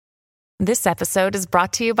This episode is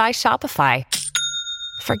brought to you by Shopify.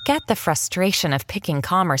 Forget the frustration of picking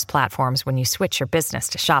commerce platforms when you switch your business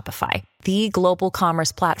to Shopify, the global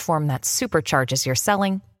commerce platform that supercharges your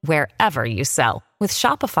selling wherever you sell. With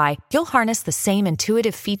Shopify, you'll harness the same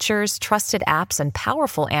intuitive features, trusted apps, and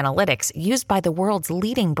powerful analytics used by the world's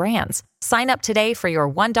leading brands. Sign up today for your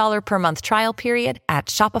 $1 per month trial period at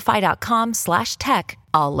shopify.com/tech,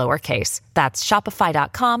 all lowercase. That's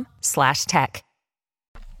shopify.com/tech.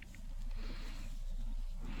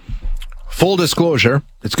 Full disclosure,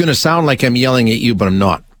 it's going to sound like I'm yelling at you, but I'm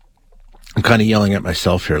not. I'm kind of yelling at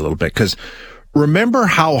myself here a little bit, because remember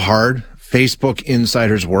how hard Facebook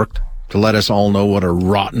insiders worked to let us all know what a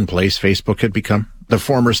rotten place Facebook had become? The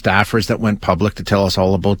former staffers that went public to tell us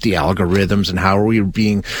all about the algorithms and how we were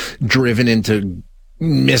being driven into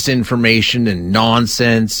misinformation and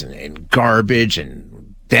nonsense and garbage and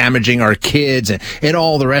damaging our kids and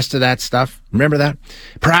all the rest of that stuff. Remember that?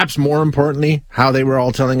 Perhaps more importantly, how they were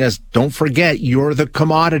all telling us, don't forget, you're the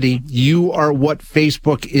commodity. You are what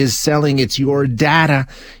Facebook is selling. It's your data.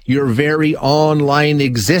 Your very online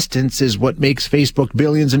existence is what makes Facebook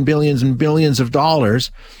billions and billions and billions of dollars.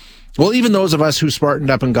 Well, even those of us who smartened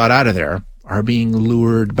up and got out of there are being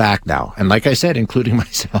lured back now. And like I said, including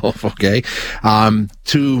myself, okay,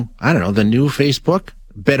 to, I don't know, the new Facebook,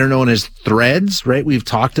 better known as Threads, right? We've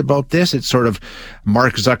talked about this. It's sort of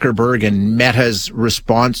Mark Zuckerberg and Meta's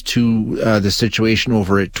response to the situation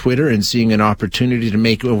over at Twitter and seeing an opportunity to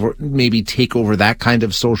maybe take over that kind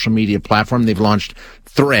of social media platform. They've launched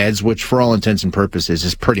Threads, which for all intents and purposes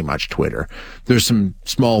is pretty much Twitter. There's some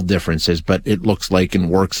small differences, but it looks like and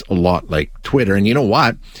works a lot like Twitter. And you know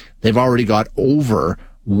what? They've already got over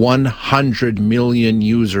 100 million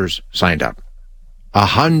users signed up.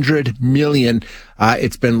 100 million.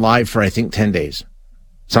 It's been live for, I think, 10 days.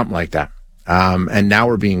 Something like that. And now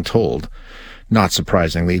we're being told, not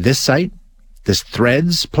surprisingly, this site, this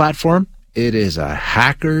Threads platform, it is a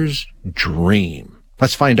hacker's dream.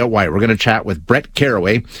 Let's find out why. We're going to chat with Brett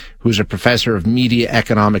Carraway, who's a professor of media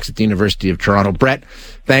economics at the University of Toronto. Brett,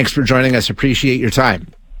 thanks for joining us. Appreciate your time.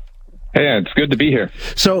 Hey, it's good to be here.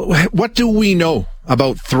 So what do we know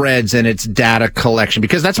about Threads and its data collection?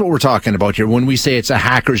 Because that's what we're talking about here. When we say it's a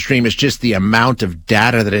hacker's dream, it's just the amount of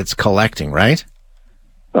data that it's collecting, right?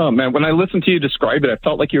 Oh, man, when I listened to you describe it, I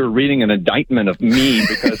felt like you were reading an indictment of me,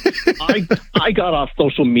 because I got off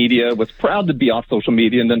social media, was proud to be off social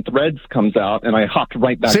media, and then Threads comes out, and I hopped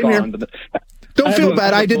right back Same on. Here. Don't feel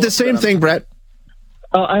bad. I did the same thing, Brett.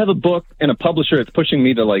 I have a book and a publisher that's pushing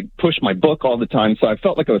me to push my book all the time. So I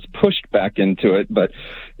felt like I was pushed back into it. But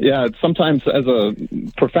yeah, sometimes as a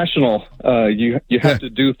professional, you have to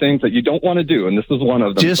do things that you don't want to do. And this is one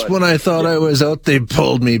of them. Just when I thought I was out, they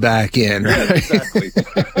pulled me back in. Right? Yeah, exactly.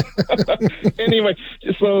 Anyway,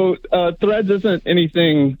 so Threads isn't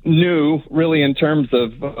anything new really in terms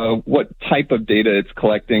of what type of data it's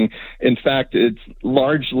collecting. In fact, it's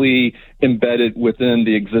largely embedded within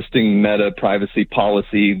the existing Meta privacy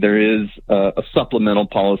policy. There is a supplemental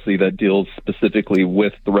policy that deals specifically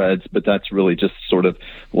with Threads, but that's really just sort of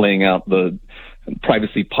laying out the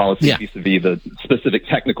privacy policy vis-a-vis the specific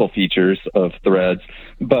technical features of Threads.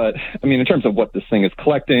 But, I mean, in terms of what this thing is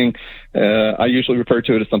collecting, I usually refer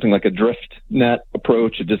to it as something like a drift net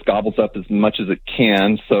approach. It just gobbles up as much as it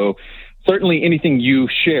can. So certainly anything you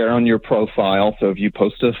share on your profile, so if you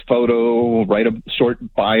post a photo, write a short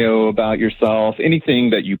bio about yourself, anything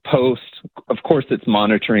that you post, of course it's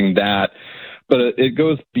monitoring that. But it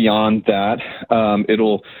goes beyond that.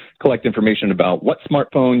 It'll collect information about what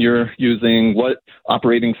smartphone you're using, what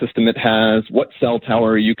operating system it has, what cell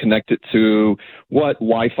tower are you connected to, what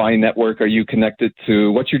Wi-Fi network are you connected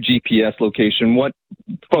to, what's your GPS location, what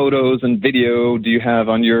photos and video do you have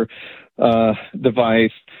on your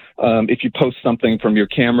device. If you post something from your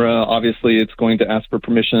camera, obviously it's going to ask for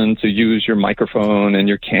permission to use your microphone and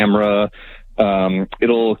your camera.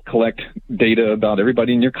 It'll collect data about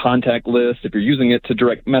everybody in your contact list. If you're using it to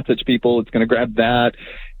direct message people, it's going to grab that.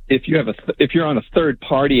 If you're on a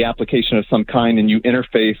third-party application of some kind and you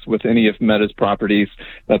interface with any of Meta's properties,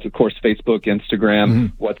 that's of course Facebook,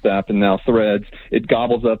 Instagram, WhatsApp, and now Threads, it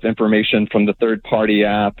gobbles up information from the third-party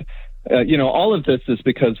app. All of this is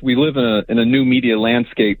because we live in a new media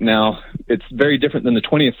landscape now. It's very different than the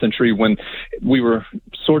 20th century when we were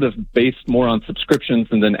sort of based more on subscriptions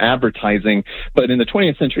and then advertising. But in the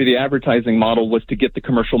 20th century, the advertising model was to get the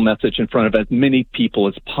commercial message in front of as many people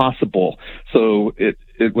as possible. So it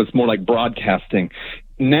was more like broadcasting.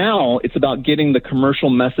 Now it's about getting the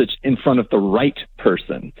commercial message in front of the right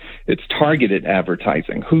person. It's targeted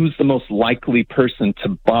advertising. Who's the most likely person to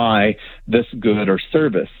buy this good or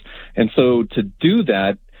service? And so to do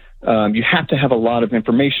that, you have to have a lot of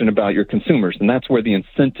information about your consumers. And that's where the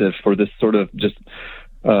incentive for this sort of just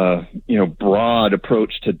broad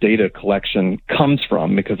approach to data collection comes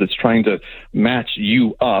from, because it's trying to match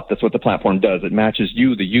you up. That's what the platform does. It matches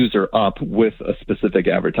you, the user, up with a specific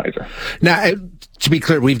advertiser. Now, to be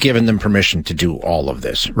clear, we've given them permission to do all of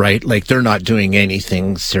this, right? Like, they're not doing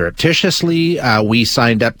anything surreptitiously. We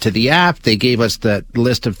signed up to the app. They gave us the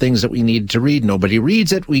list of things that we needed to read. Nobody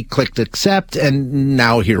reads it. We clicked accept, and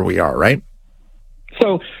now here we are, right?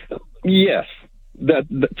 So, yes, that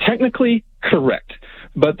technically correct.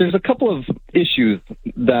 But there's a couple of issues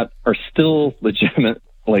that are still legitimate,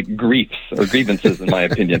 like griefs or grievances, in my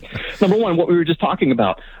opinion. Number one, what we were just talking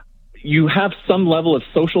about, you have some level of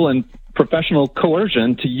social and professional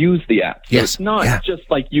coercion to use the app. So yes. It's not just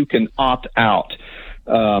like you can opt out.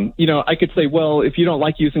 I could say, well, if you don't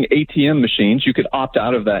like using ATM machines, you could opt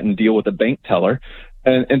out of that and deal with a bank teller.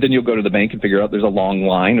 And then you'll go to the bank and figure out there's a long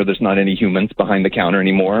line or there's not any humans behind the counter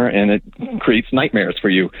anymore, and it creates nightmares for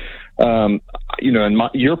you. In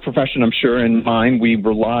your profession, I'm sure, and mine, we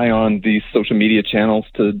rely on these social media channels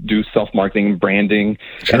to do self-marketing and branding,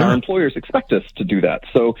 sure. And our employers expect us to do that.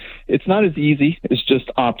 So it's not as easy as just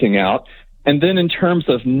opting out. And then in terms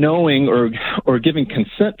of knowing or giving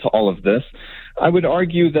consent to all of this, I would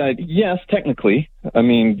argue that, yes, technically,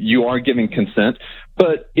 you are giving consent.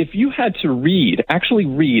 But if you had to actually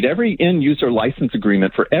read every end-user license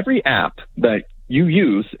agreement for every app that you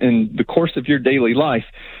use in the course of your daily life,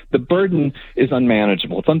 the burden is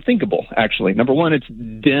unmanageable. It's unthinkable, actually. Number one, it's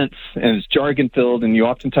dense and it's jargon-filled, and you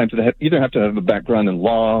oftentimes either have to have a background in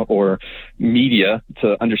law or media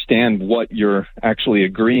to understand what you're actually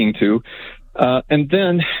agreeing to. And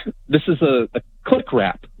then this is a click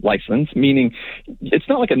wrap license, meaning it's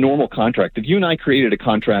not like a normal contract. If you and I created a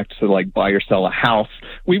contract to buy or sell a house,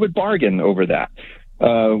 we would bargain over that.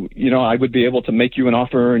 I would be able to make you an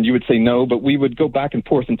offer and you would say no, but we would go back and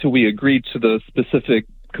forth until we agreed to the specific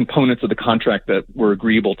components of the contract that were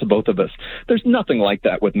agreeable to both of us. There's nothing like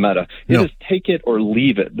that with Meta. You just take it or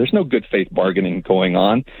leave it. There's no good faith bargaining going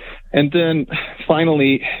on. And then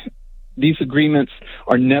finally, these agreements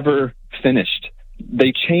are never finished.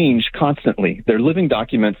 They change constantly. They're living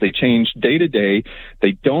documents. They change day to day.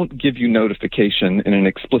 They don't give you notification in an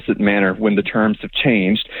explicit manner when the terms have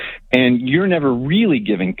changed. And you're never really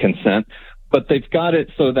giving consent, but they've got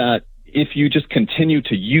it so that if you just continue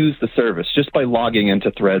to use the service, just by logging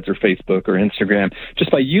into Threads or Facebook or Instagram,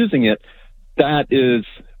 just by using it, that is,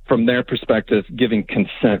 from their perspective, giving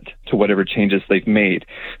consent to whatever changes they've made.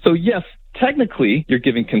 So yes, technically you're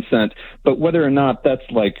giving consent, but whether or not that's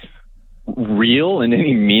real in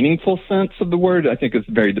any meaningful sense of the word, I think is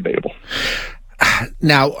very debatable.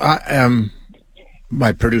 Now,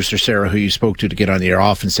 my producer, Sarah, who you spoke to get on the air,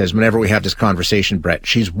 often says, whenever we have this conversation, Brett,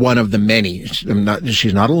 she's one of the many,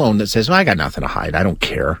 she's not alone, that says, I got nothing to hide. I don't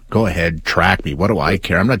care. Go ahead, track me. What do I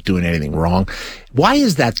care? I'm not doing anything wrong. Why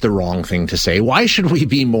is that the wrong thing to say? Why should we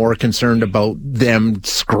be more concerned about them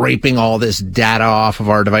scraping all this data off of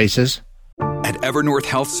our devices? At Evernorth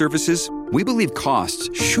Health Services, we believe costs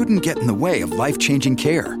shouldn't get in the way of life-changing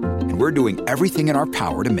care, and we're doing everything in our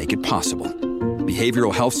power to make it possible.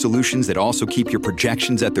 Behavioral health solutions that also keep your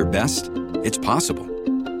projections at their best? It's possible.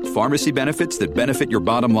 Pharmacy benefits that benefit your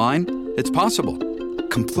bottom line? It's possible.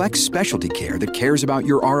 Complex specialty care that cares about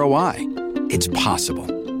your ROI? It's possible.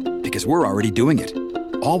 Because we're already doing it.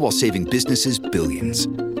 All while saving businesses billions.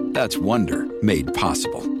 That's Wonder made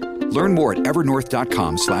possible. Learn more at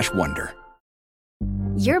evernorth.com/wonder.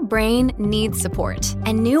 Your brain needs support,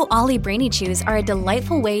 and new Ollie Brainy Chews are a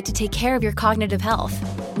delightful way to take care of your cognitive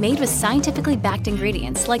health. Made with scientifically backed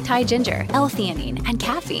ingredients like Thai ginger, L-theanine, and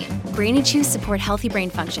caffeine, Brainy Chews support healthy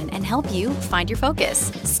brain function and help you find your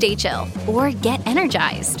focus, stay chill, or get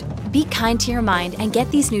energized. Be kind to your mind and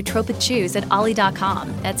get these nootropic chews at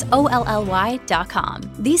ollie.com. That's OLLY.com.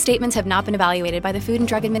 These statements have not been evaluated by the Food and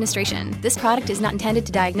Drug Administration. This product is not intended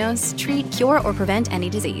to diagnose, treat, cure, or prevent any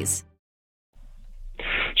disease.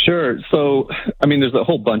 Sure. So, there's a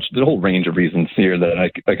whole range of reasons here that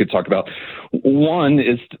I could talk about. One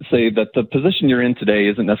is to say that the position you're in today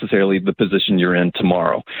isn't necessarily the position you're in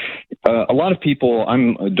tomorrow. A lot of people,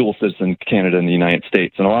 I'm a dual citizen, Canada and the United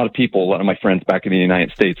States, and a lot of my friends back in the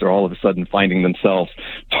United States are all of a sudden finding themselves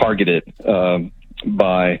targeted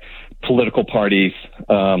by political parties,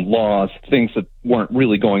 laws, things that weren't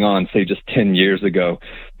really going on, say, just 10 years ago.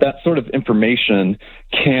 That sort of information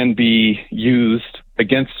can be used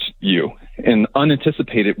against you in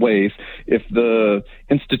unanticipated ways if the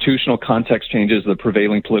institutional context changes, the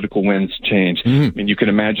prevailing political winds change. I mean, you can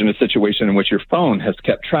imagine a situation in which your phone has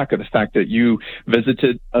kept track of the fact that you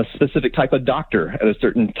visited a specific type of doctor at a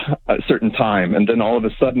certain time, and then all of a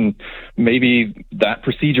sudden, maybe that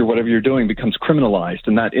procedure, whatever you're doing, becomes criminalized,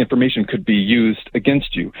 and that information could be used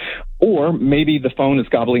against you. Or maybe the phone is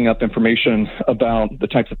gobbling up information about the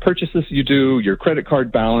types of purchases you do, your credit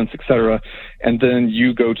card balance, et cetera, and then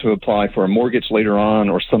you go to apply for a mortgage later on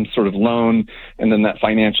or some sort of loan, and then that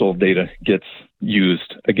financial data gets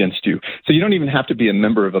used against you. So you don't even have to be a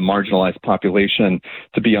member of a marginalized population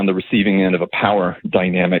to be on the receiving end of a power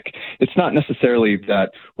dynamic. It's not necessarily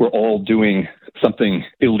that we're all doing something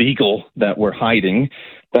illegal that we're hiding.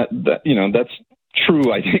 That's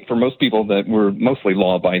true, I think, for most people, that we're mostly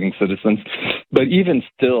law-abiding citizens. But even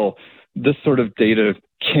still, this sort of data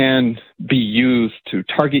can be used to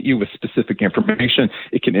target you with specific information.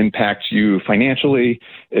 It can impact you financially.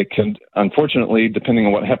 It can, unfortunately, depending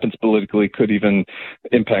on what happens politically, could even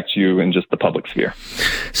impact you in just the public sphere.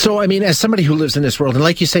 So, I mean, as somebody who lives in this world, and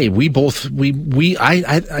like you say, I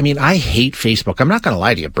hate Facebook. I'm not going to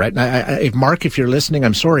lie to you, Brett. If Mark, if you're listening,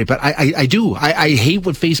 I'm sorry, but I do. I hate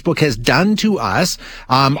what Facebook has done to us.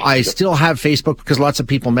 I still have Facebook because lots of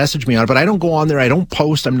people message me on it, but I don't go on there. I don't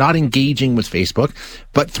post. I'm not engaging with Facebook.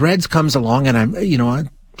 But Threads comes along and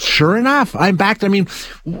sure enough, I'm back. I mean,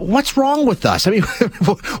 what's wrong with us? I mean,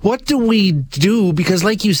 what do we do? Because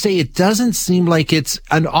like you say, it doesn't seem like it's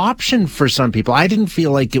an option for some people. I didn't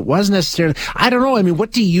feel like it was necessarily. I don't know. I mean,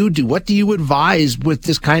 what do you do? What do you advise with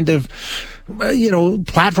this kind of,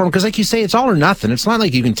 platform? Because like you say, it's all or nothing. It's not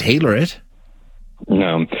like you can tailor it.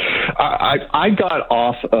 No. I got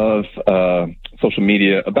off of social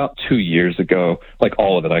media about 2 years ago, like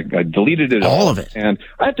all of it. I deleted it all of it. And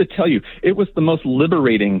I have to tell you, it was the most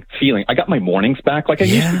liberating feeling. I got my mornings back. Like I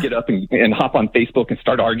used to get up and hop on Facebook and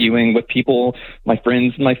start arguing with people, my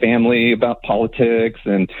friends and my family, about politics.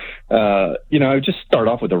 And, I would just start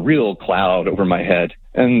off with a real cloud over my head.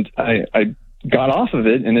 And I got off of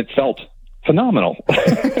it, and it felt phenomenal.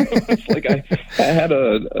 It's like I had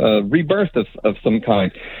a rebirth of some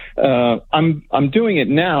kind. I'm doing it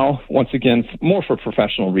now, once again, more for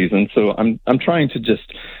professional reasons. So I'm trying to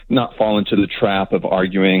just not fall into the trap of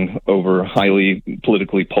arguing over highly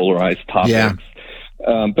politically polarized topics. Yeah.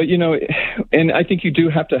 But and I think you do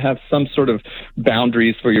have to have some sort of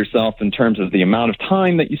boundaries for yourself in terms of the amount of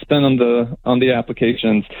time that you spend on the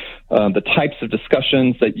applications, the types of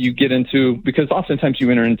discussions that you get into, because oftentimes you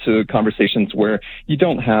enter into conversations where you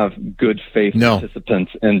don't have good faith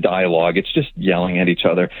participants in dialogue. It's just yelling at each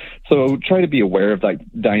other. So try to be aware of that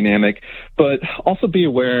dynamic, but also be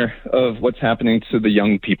aware of what's happening to the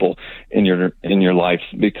young people in your life,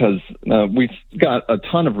 because we've got a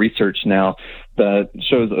ton of research now that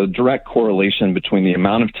shows a direct correlation between the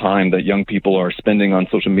amount of time that young people are spending on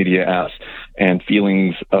social media apps and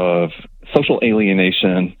feelings of social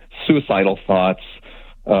alienation, suicidal thoughts,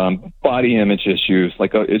 body image issues.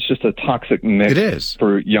 It's just a toxic mix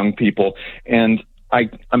for young people. And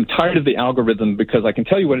I'm tired of the algorithm, because I can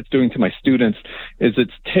tell you what it's doing to my students is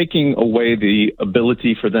it's taking away the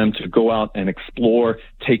ability for them to go out and explore,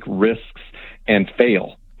 take risks, and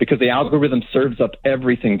fail, because the algorithm serves up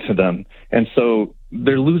everything to them. And so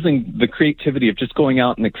they're losing the creativity of just going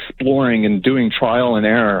out and exploring and doing trial and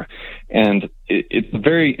error. And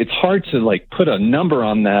it's hard to put a number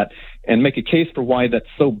on that and make a case for why that's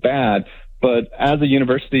so bad. But as a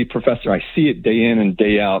university professor, I see it day in and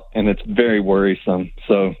day out, and it's very worrisome.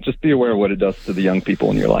 So just be aware of what it does to the young people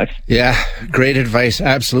in your life. Yeah, great advice.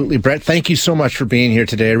 Absolutely. Brett, thank you so much for being here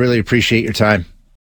today. I really appreciate your time.